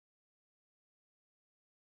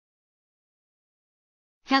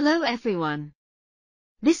Hello everyone.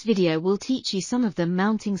 This video will teach you some of the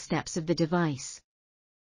mounting steps of the device.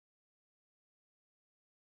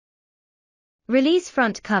 Release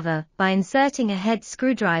front cover by inserting a head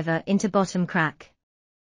screwdriver into bottom crack.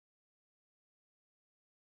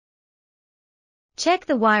 Check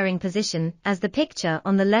the wiring position as the picture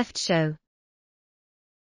on the left show.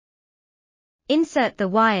 Insert the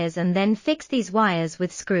wires and then fix these wires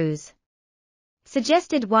with screws.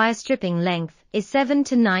 Suggested wire stripping length is 7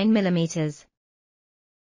 to 9 mm.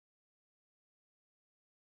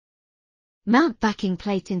 Mount backing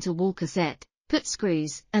plate into wall cassette, put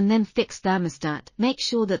screws, and then fix thermostat. Make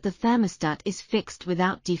sure that the thermostat is fixed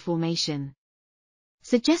without deformation.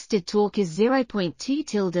 Suggested torque is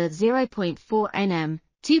 0.2-0.4 Nm,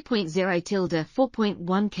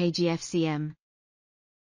 2.0-4.1 kgfcm.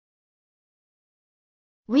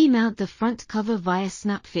 Remount the front cover via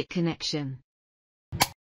snap fit connection.